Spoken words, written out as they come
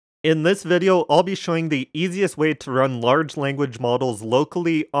In this video, I'll be showing the easiest way to run large language models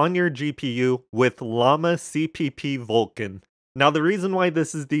locally on your GPU with llama-cpp Vulkan. Now the reason why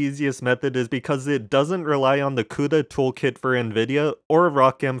this is the easiest method is because it doesn't rely on the CUDA toolkit for Nvidia or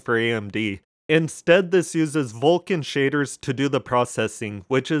ROCm for AMD. Instead, this uses Vulkan shaders to do the processing,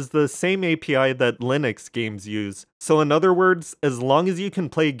 which is the same API that Linux games use. So in other words, as long as you can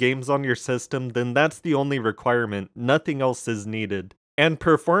play games on your system, then that's the only requirement, nothing else is needed. And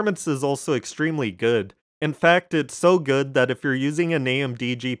performance is also extremely good. In fact, it's so good that if you're using an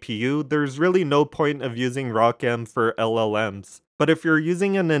AMD GPU, there's really no point of using ROCm for LLMs. But if you're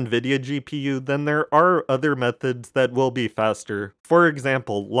using an Nvidia GPU, then there are other methods that will be faster. For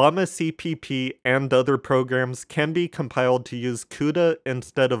example, llama-cpp and other programs can be compiled to use CUDA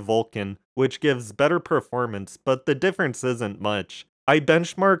instead of Vulkan, which gives better performance, but the difference isn't much. I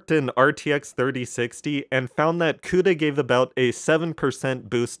benchmarked an RTX 3060 and found that CUDA gave about a 7%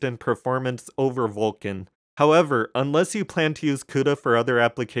 boost in performance over Vulkan. However, unless you plan to use CUDA for other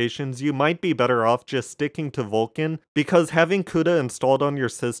applications, you might be better off just sticking to Vulkan, because having CUDA installed on your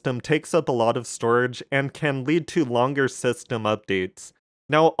system takes up a lot of storage and can lead to longer system updates.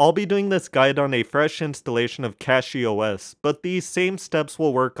 Now, I'll be doing this guide on a fresh installation of CachyOS, but these same steps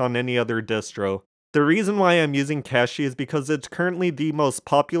will work on any other distro. The reason why I'm using Cachy is because it's currently the most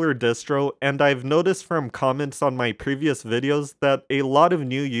popular distro, and I've noticed from comments on my previous videos that a lot of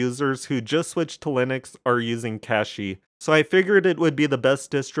new users who just switched to Linux are using Cachy. So I figured it would be the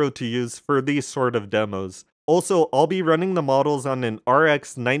best distro to use for these sort of demos. Also, I'll be running the models on an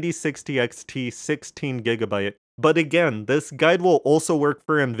RX 9060 XT 16GB. But again, this guide will also work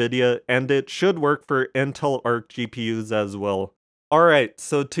for Nvidia, and it should work for Intel Arc GPUs as well. Alright,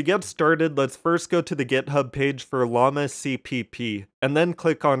 so to get started, let's first go to the GitHub page for llama-cpp, and then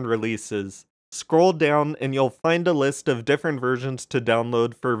click on Releases. Scroll down and you'll find a list of different versions to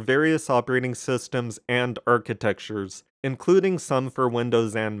download for various operating systems and architectures, including some for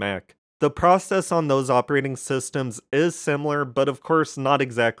Windows and Mac. The process on those operating systems is similar, but of course not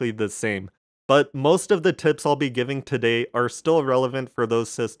exactly the same. But most of the tips I'll be giving today are still relevant for those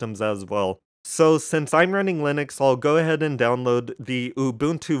systems as well. So since I'm running Linux, I'll go ahead and download the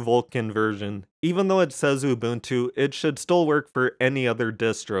Ubuntu Vulkan version. Even though it says Ubuntu, it should still work for any other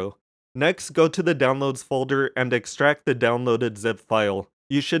distro. Next, go to the Downloads folder and extract the downloaded zip file.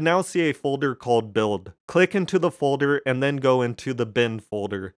 You should now see a folder called Build. Click into the folder and then go into the Bin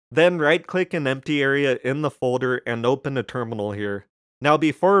folder. Then right-click an empty area in the folder and open a terminal here. Now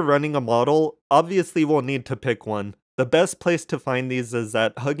before running a model, obviously we'll need to pick one. The best place to find these is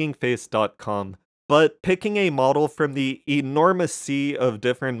at huggingface.com, but picking a model from the enormous sea of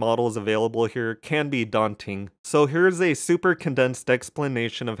different models available here can be daunting, so here's a super condensed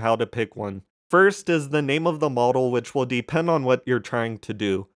explanation of how to pick one. First is the name of the model, which will depend on what you're trying to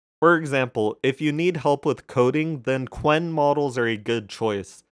do. For example, if you need help with coding, then Qwen models are a good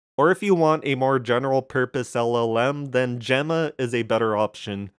choice. Or if you want a more general purpose LLM, then Gemma is a better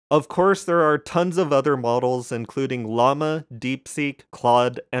option. Of course, there are tons of other models, including Llama, DeepSeek,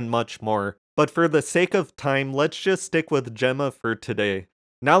 Claude, and much more. But for the sake of time, let's just stick with Gemma for today.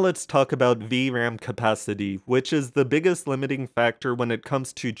 Now let's talk about VRAM capacity, which is the biggest limiting factor when it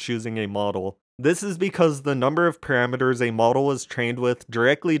comes to choosing a model. This is because the number of parameters a model is trained with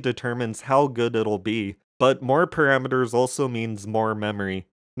directly determines how good it'll be, but more parameters also means more memory.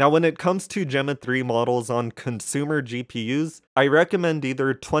 Now when it comes to Gemma 3 models on consumer GPUs, I recommend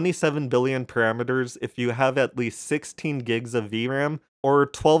either 27 billion parameters if you have at least 16 gigs of VRAM, or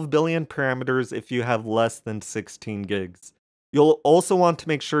 12 billion parameters if you have less than 16 gigs. You'll also want to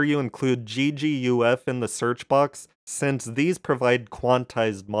make sure you include gguf in the search box, since these provide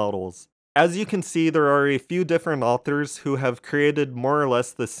quantized models. As you can see, there are a few different authors who have created more or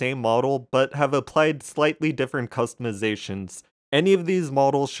less the same model, but have applied slightly different customizations. Any of these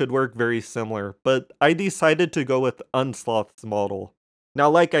models should work very similar, but I decided to go with unsloth's model. Now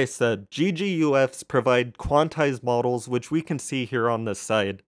like I said, ggufs provide quantized models, which we can see here on this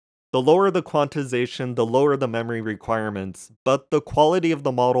side. The lower the quantization, the lower the memory requirements, but the quality of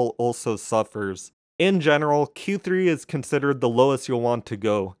the model also suffers. In general, Q3 is considered the lowest you'll want to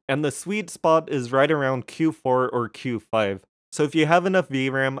go, and the sweet spot is right around Q4 or Q5. So if you have enough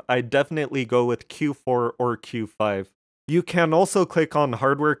VRAM, I'd definitely go with Q4 or Q5. You can also click on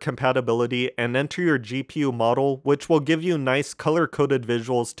hardware compatibility and enter your GPU model, which will give you nice color-coded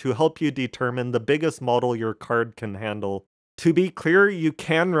visuals to help you determine the biggest model your card can handle. To be clear, you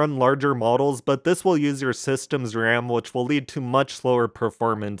can run larger models, but this will use your system's RAM, which will lead to much slower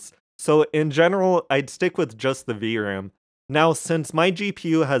performance. So in general, I'd stick with just the VRAM. Now, since my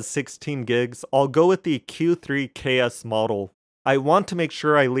GPU has 16 gigs, I'll go with the Q3KS model. I want to make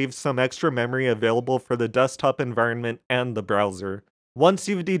sure I leave some extra memory available for the desktop environment and the browser. Once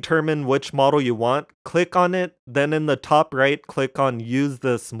you've determined which model you want, click on it, then in the top right, click on Use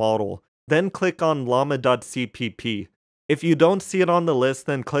this model. Then click on llama.cpp. If you don't see it on the list,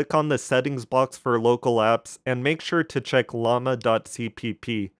 then click on the settings box for local apps and make sure to check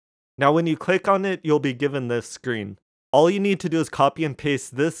llama.cpp. Now when you click on it, you'll be given this screen. All you need to do is copy and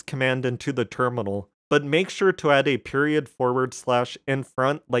paste this command into the terminal, but make sure to add a period / in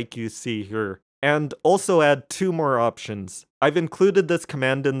front like you see here. And also add 2 more options. I've included this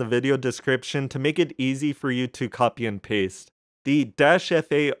command in the video description to make it easy for you to copy and paste. The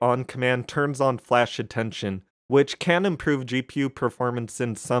 -fa on command turns on flash attention, which can improve GPU performance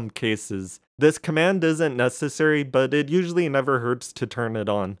in some cases. This command isn't necessary, but it usually never hurts to turn it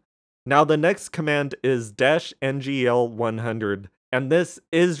on. Now the next command is -ngl100, and this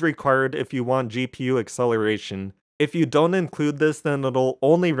is required if you want GPU acceleration. If you don't include this, then it'll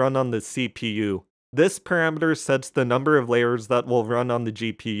only run on the CPU. This parameter sets the number of layers that will run on the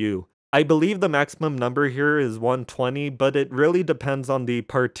GPU. I believe the maximum number here is 120, but it really depends on the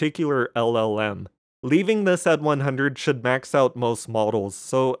particular LLM. Leaving this at 100 should max out most models,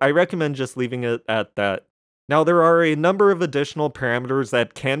 so I recommend just leaving it at that. Now there are a number of additional parameters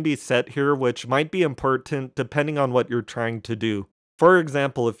that can be set here which might be important depending on what you're trying to do. For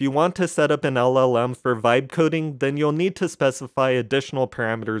example, if you want to set up an LLM for vibe coding, then you'll need to specify additional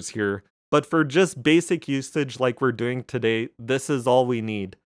parameters here. But for just basic usage like we're doing today, this is all we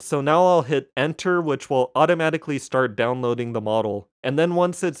need. So now I'll hit enter, which will automatically start downloading the model. And then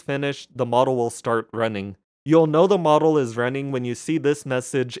once it's finished, the model will start running. You'll know the model is running when you see this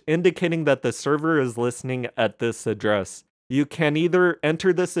message indicating that the server is listening at this address. You can either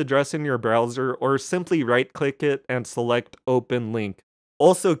enter this address in your browser or simply right-click it and select Open Link.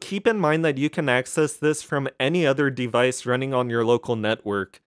 Also, keep in mind that you can access this from any other device running on your local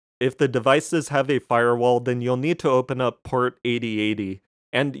network. If the devices have a firewall, then you'll need to open up port 8080.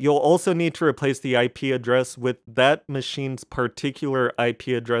 And you'll also need to replace the IP address with that machine's particular IP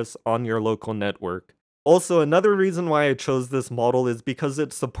address on your local network. Also, another reason why I chose this model is because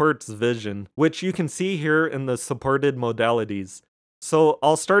it supports vision, which you can see here in the supported modalities. So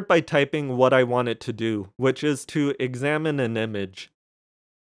I'll start by typing what I want it to do, which is to examine an image.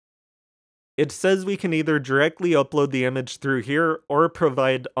 It says we can either directly upload the image through here or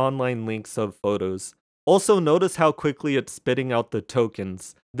provide online links of photos. Also notice how quickly it's spitting out the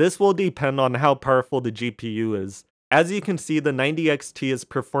tokens. This will depend on how powerful the GPU is. As you can see, the 90XT is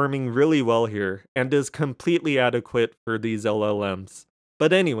performing really well here, and is completely adequate for these LLMs.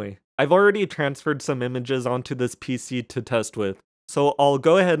 But anyway, I've already transferred some images onto this PC to test with, so I'll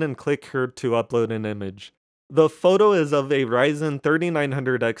go ahead and click here to upload an image. The photo is of a Ryzen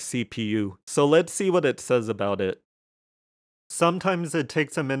 3900X CPU, so let's see what it says about it. Sometimes it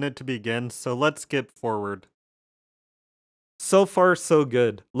takes a minute to begin, so let's skip forward. So far, so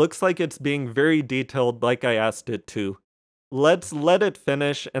good. Looks like it's being very detailed like I asked it to. Let's let it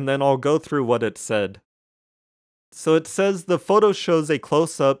finish and then I'll go through what it said. So it says the photo shows a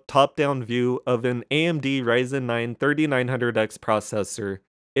close-up, top-down view of an AMD Ryzen 9 3900X processor.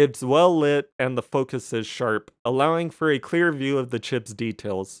 It's well lit and the focus is sharp, allowing for a clear view of the chip's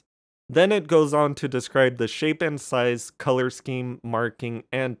details. Then it goes on to describe the shape and size, color scheme, marking,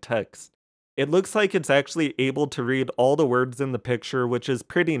 and text. It looks like it's actually able to read all the words in the picture, which is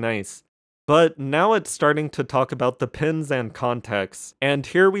pretty nice. But now it's starting to talk about the pins and contacts, and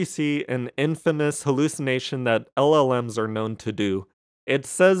here we see an infamous hallucination that LLMs are known to do. It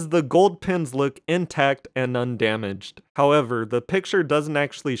says the gold pins look intact and undamaged. However, the picture doesn't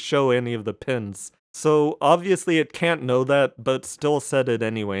actually show any of the pins, so obviously it can't know that, but still said it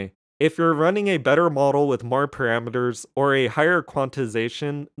anyway. If you're running a better model with more parameters or a higher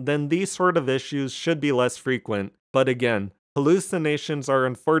quantization, then these sort of issues should be less frequent. But again, hallucinations are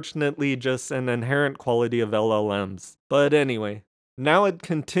unfortunately just an inherent quality of LLMs. But anyway, now it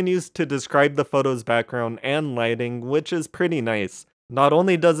continues to describe the photo's background and lighting, which is pretty nice. Not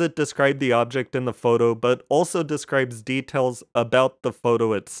only does it describe the object in the photo, but also describes details about the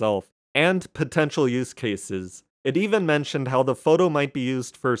photo itself and potential use cases. It even mentioned how the photo might be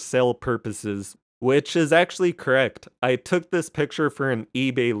used for sale purposes, which is actually correct. I took this picture for an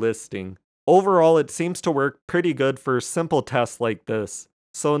eBay listing. Overall, it seems to work pretty good for simple tasks like this.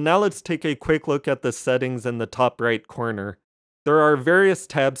 So now let's take a quick look at the settings in the top right corner. There are various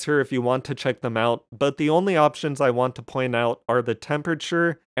tabs here if you want to check them out, but the only options I want to point out are the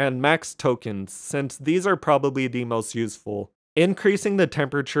temperature and max tokens, since these are probably the most useful. Increasing the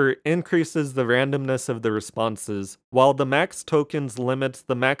temperature increases the randomness of the responses, while the max tokens limits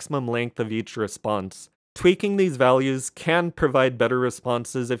the maximum length of each response. Tweaking these values can provide better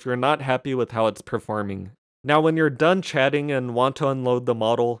responses if you're not happy with how it's performing. Now, when you're done chatting and want to unload the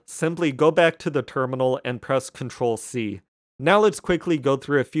model, simply go back to the terminal and press Ctrl-C. Now let's quickly go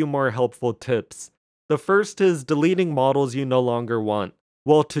through a few more helpful tips. The first is deleting models you no longer want.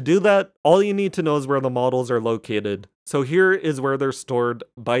 Well, to do that, all you need to know is where the models are located. So here is where they're stored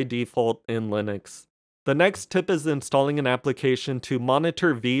by default in Linux. The next tip is installing an application to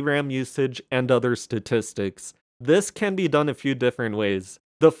monitor VRAM usage and other statistics. This can be done a few different ways.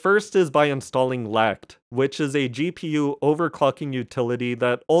 The first is by installing llama, which is a GPU overclocking utility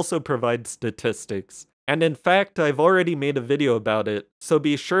that also provides statistics. And in fact, I've already made a video about it, so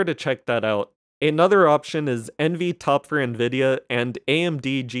be sure to check that out. Another option is NV-top for Nvidia and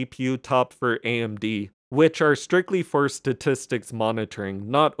AMD GPU-top for AMD, which are strictly for statistics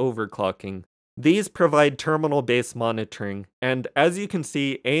monitoring, not overclocking. These provide terminal-based monitoring, and as you can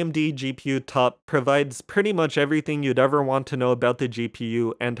see, AMD GPU-top provides pretty much everything you'd ever want to know about the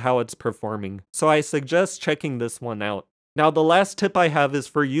GPU and how it's performing, so I suggest checking this one out. Now, the last tip I have is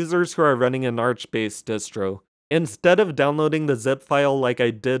for users who are running an Arch-based distro. Instead of downloading the zip file like I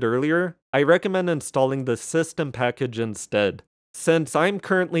did earlier, I recommend installing the system package instead. Since I'm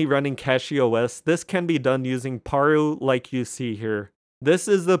currently running CachyOS, this can be done using Paru like you see here. This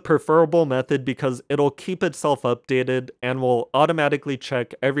is the preferable method because it'll keep itself updated and will automatically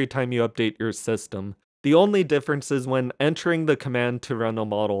check every time you update your system. The only difference is when entering the command to run a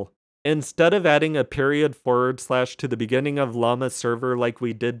model. Instead of adding a period / to the beginning of llama-server like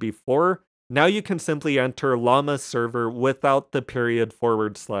we did before, now you can simply enter llama-server without the period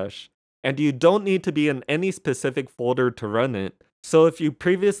 / and you don't need to be in any specific folder to run it. So if you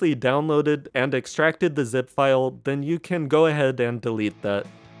previously downloaded and extracted the zip file, then you can go ahead and delete that.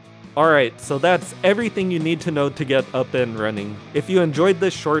 Alright, so that's everything you need to know to get up and running. If you enjoyed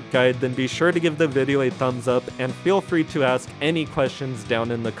this short guide, then be sure to give the video a thumbs up and feel free to ask any questions down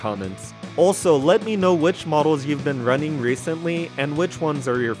in the comments. Also, let me know which models you've been running recently and which ones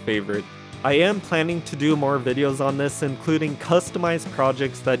are your favorite. I am planning to do more videos on this, including customized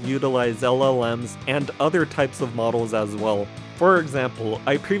projects that utilize LLMs and other types of models as well. For example,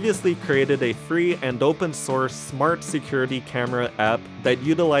 I previously created a free and open source smart security camera app that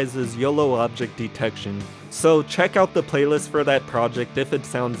utilizes YOLO object detection. So check out the playlist for that project if it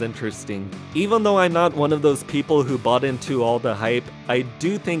sounds interesting. Even though I'm not one of those people who bought into all the hype, I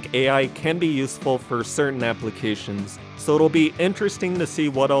do think AI can be useful for certain applications. So it'll be interesting to see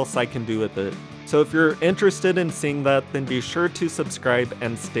what else I can do with it. So if you're interested in seeing that, then be sure to subscribe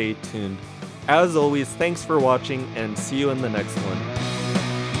and stay tuned. As always, thanks for watching and see you in the next one.